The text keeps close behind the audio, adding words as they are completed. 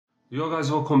Yo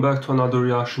guys, welcome back to another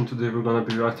reaction. Today we're gonna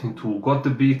be reacting to Got the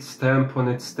Beat Stamp on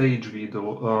It stage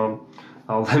video.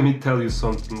 Now let me tell you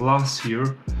something. Last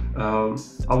year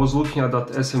I was looking at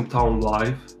that SM Town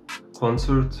Live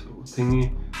concert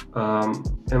thingy,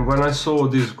 and when I saw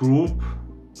this group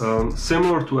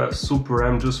similar to Super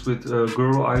M, just with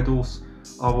girl idols,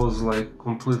 I was like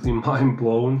completely mind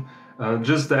blown.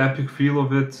 Just the epic feel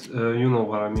of it, you know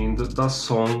what I mean, that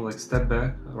song, like Step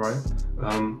Back, right?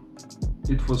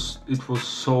 It was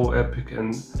so epic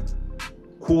and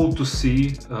cool to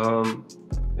see,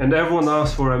 and everyone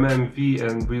asked for MMV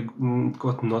and we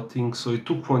got nothing, so it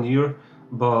took 1 year,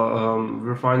 but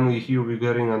we're finally here, we're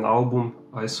getting an album.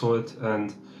 I saw it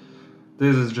and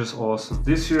this is just awesome.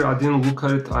 This year I didn't look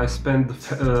at it, I spent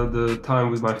the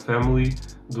time with my family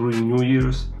during New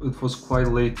Year's. It was quite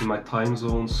late in my time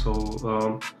zone,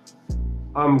 so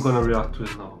I'm gonna react to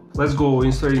it now. Let's go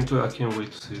straight into it, I can't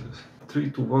wait to see this. 3,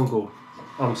 2, 1, go.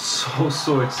 I'm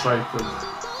so excited.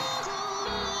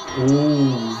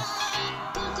 Ooh.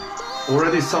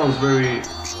 Already sounds very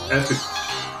epic.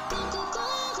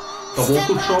 The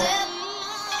vocal chop,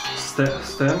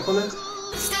 stamp on it.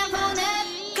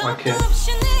 I can't.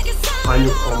 I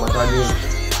knew, oh my god, I knew.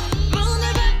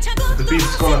 The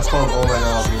beat's gonna come, oh my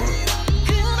god, bro.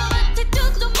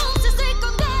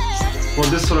 Well,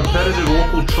 this repetitive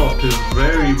vocal chop is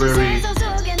very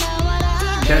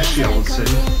catchy, I would say.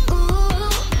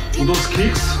 And those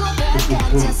kicks,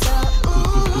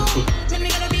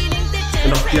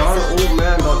 and the piano, oh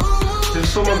man, there's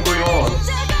so much going on.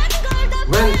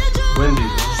 When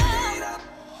did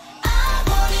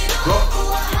drop?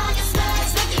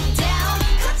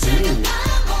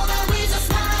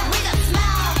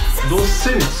 Those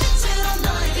synths,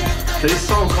 they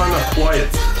sound kind of quiet.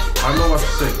 I don't know what to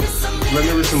say. Let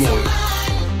me listen more.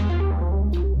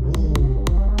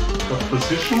 What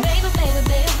position?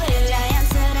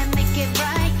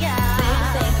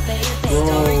 Oh.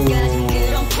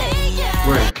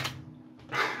 Wait.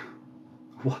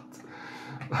 What?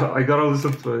 I gotta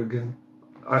listen to it again.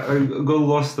 I got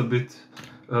lost a bit.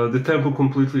 The tempo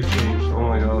completely changed. Oh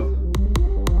my god.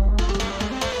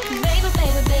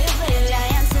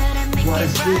 What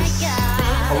is this? I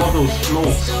love those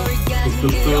notes.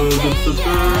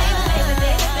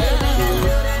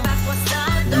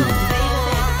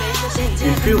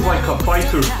 It feels like a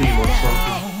fighter theme or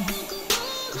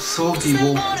something. Salty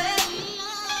vocal.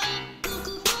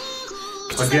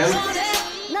 Again,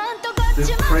 this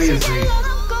crazy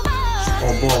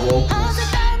vocals.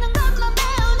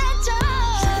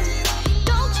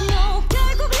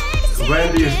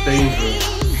 Randy is dangerous.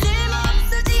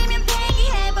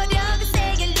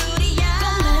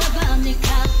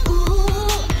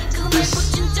 This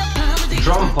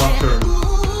drum pattern,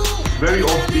 very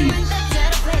offbeat.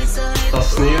 The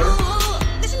snare,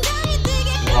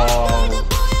 wow.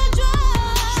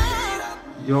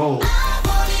 Yo,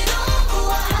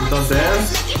 the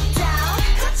dance.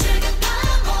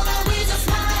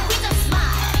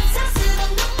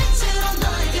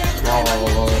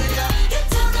 Wow.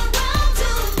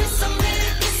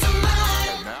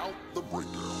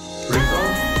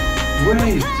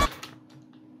 Wait,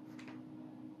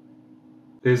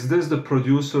 is this the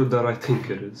producer that I think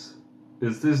it is?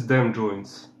 Is this Them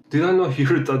Joints? Did I not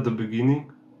hear it at the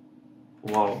beginning?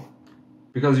 Wow.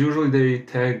 Because usually they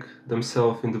tag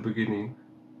themselves in the beginning.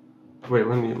 Wait,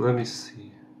 let me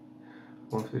see.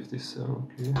 157,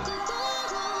 okay.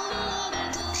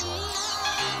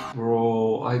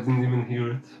 Bro, I didn't even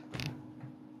hear it.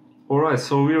 Alright,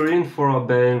 so we're in for a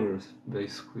banger,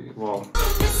 basically. Wow.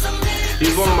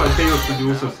 He's one of my favorite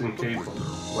producers in K-pop.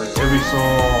 Like every song,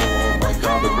 oh my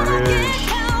god, the bridge.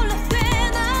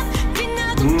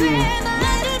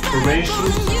 Formation.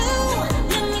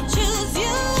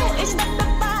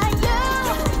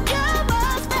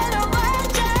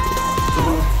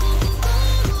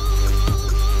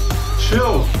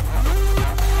 Chill.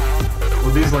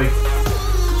 Well,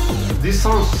 these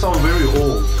songs sound very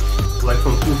old, like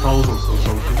from 2000s or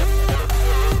something.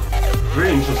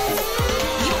 Very interesting.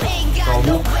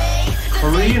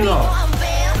 Arena.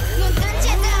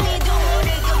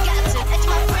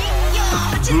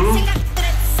 Dum.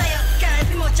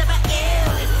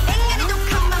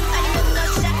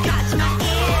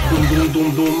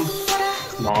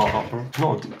 No,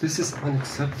 this is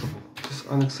unacceptable. This is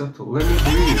unacceptable. Let me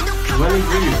breathe.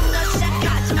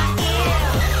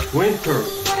 Winter.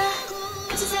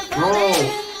 Bro.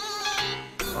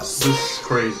 This is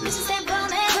crazy.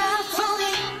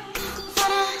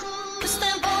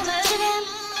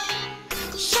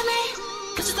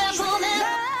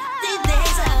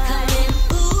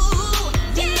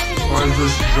 Why is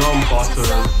this drum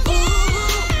pattern?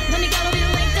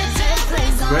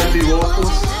 Randy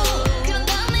vocals.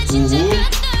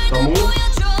 Tamu.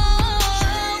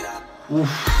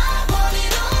 Oof.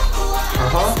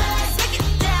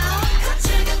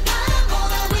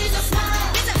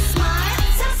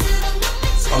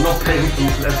 I'm not paying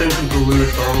attention to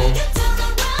lyrics at all.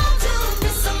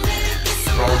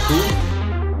 Round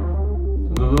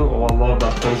 2. Oh, I love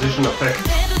that transition effect.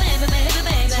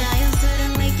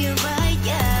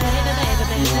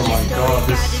 Oh my god,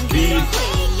 this beat.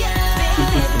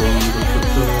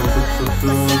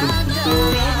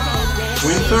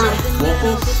 Winter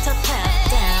vocals.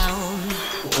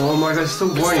 Oh my god, it's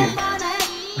still going.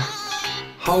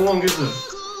 How long is it?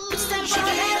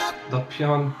 The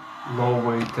piano. No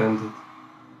way it ended.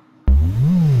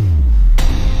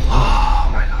 Oh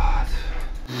my god.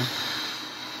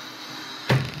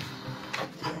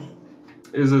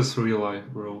 Is this real life,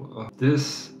 bro?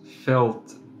 This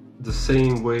felt the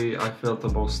same way I felt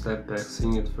about Step Back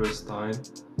seeing it first time.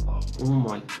 Oh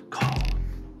my god.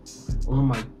 Oh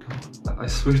my god. I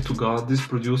swear to god, this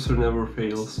producer never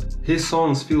fails. His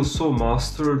songs feel so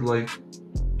mastered, like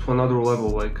to another level,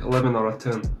 like 11 out of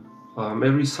 10.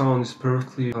 Every sound is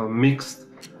perfectly mixed.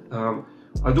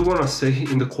 I do want to say,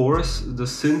 in the chorus, the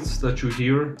synths that you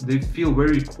hear, they feel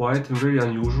very quiet and very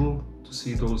unusual to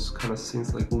see those kind of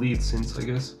synths, like lead synths, I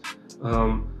guess.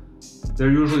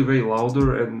 They're usually very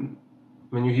louder, and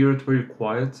when you hear it very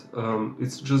quiet,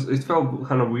 it felt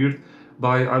kind of weird.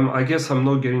 But I guess I'm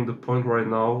not getting the point right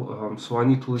now, so I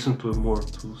need to listen to it more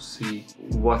to see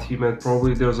what he meant.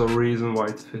 Probably there's a reason why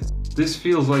it fits. This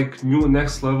feels like new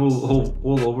next level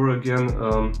all over again.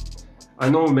 I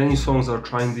know many songs are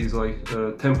trying these like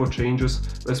tempo changes,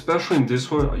 but especially in this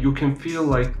one, you can feel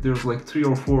like there's like 3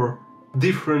 or 4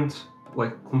 different,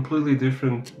 like completely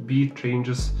different beat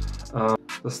changes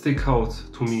that stick out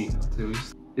to me at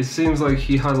least. It seems like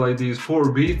he had like these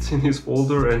 4 beats in his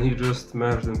folder and he just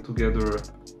mashed them together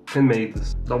and made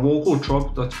this. The vocal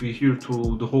chop that we hear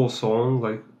through the whole song,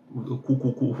 like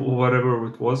whatever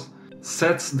it was,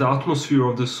 sets the atmosphere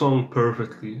of the song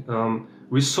perfectly.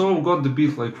 We sort of got the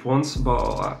beat like once, but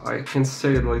I can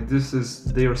say like this is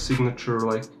their signature,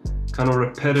 like kind of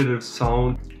repetitive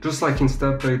sound. Just like in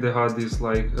Step Back, they had these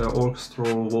like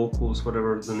orchestral vocals,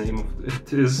 whatever the name of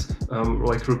it is,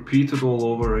 like repeated all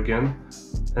over again.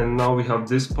 And now we have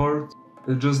this part.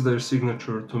 It's just their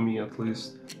signature to me, at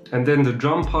least. And then the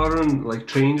drum pattern like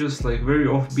changes, like very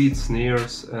offbeat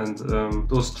snares and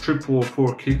those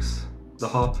 4/4 kicks that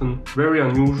happen. Very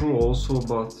unusual also,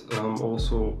 but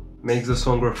also makes the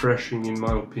song refreshing in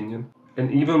my opinion.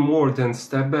 And even more than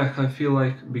Step Back, I feel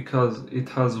like, because it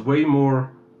has way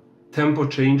more tempo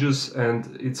changes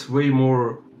and it's way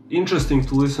more interesting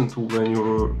to listen to when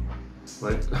you're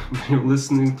like when you're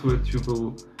listening to it. You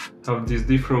will have these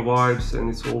different vibes and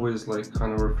it's always like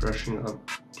kind of refreshing,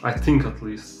 I think, at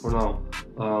least for now.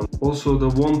 Also the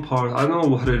one part, I don't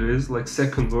know what it is, like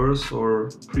second verse or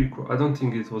pre-chorus, I don't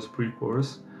think it was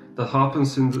pre-chorus, that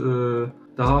happens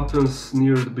that happens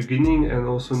near the beginning and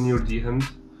also near the end.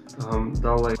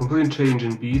 That like complete change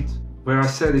in beat, where I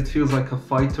said it feels like a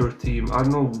fighter team. I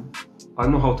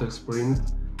don't know how to explain it,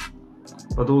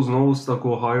 but those notes that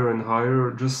go higher and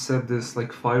higher just set this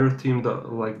like fighter team that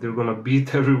like they're gonna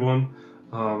beat everyone,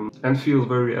 and feels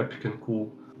very epic and cool.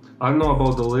 I don't know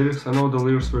about the lyrics. I know the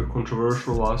lyrics were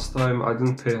controversial last time. I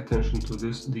didn't pay attention to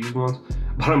these ones,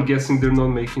 but I'm guessing they're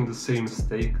not making the same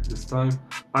mistake this time.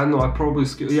 I don't know, I probably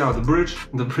skipped. Yeah,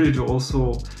 the bridge also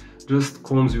just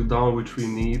calms you down, which we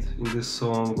need in this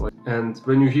song. Like, and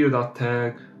when you hear that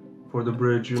tag for the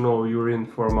bridge, you know you're in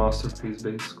for a masterpiece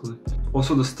basically.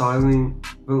 Also the styling,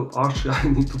 well, actually I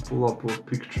need to pull up a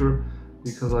picture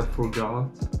because I forgot.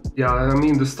 Yeah, I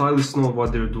mean the stylists know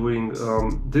what they're doing.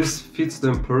 This fits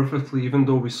them perfectly, even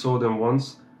though we saw them once.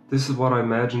 This is what I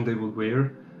imagined they would wear,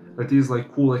 like these like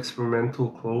cool experimental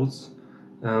clothes.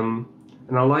 And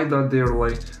I like that they're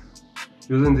like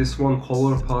using this one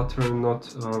color pattern, not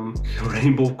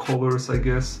rainbow colors, I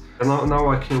guess. And now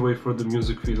I can't wait for the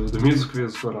music video. The music video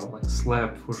is gonna like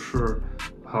slap for sure.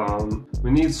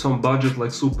 We need some budget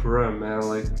like Super M, man.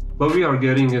 Like, but we are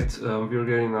getting it. We are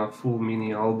getting a full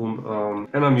mini album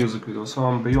and a music video, so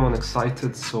I'm beyond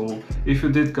excited. So if you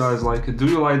did, guys, like it, do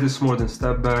you like this more than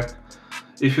Step Back?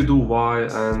 If you do, why?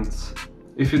 And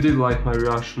if you did like my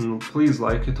reaction, please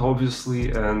like it,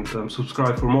 obviously, and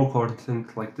subscribe for more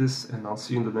content like this. And I'll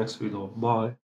see you in the next video. Bye.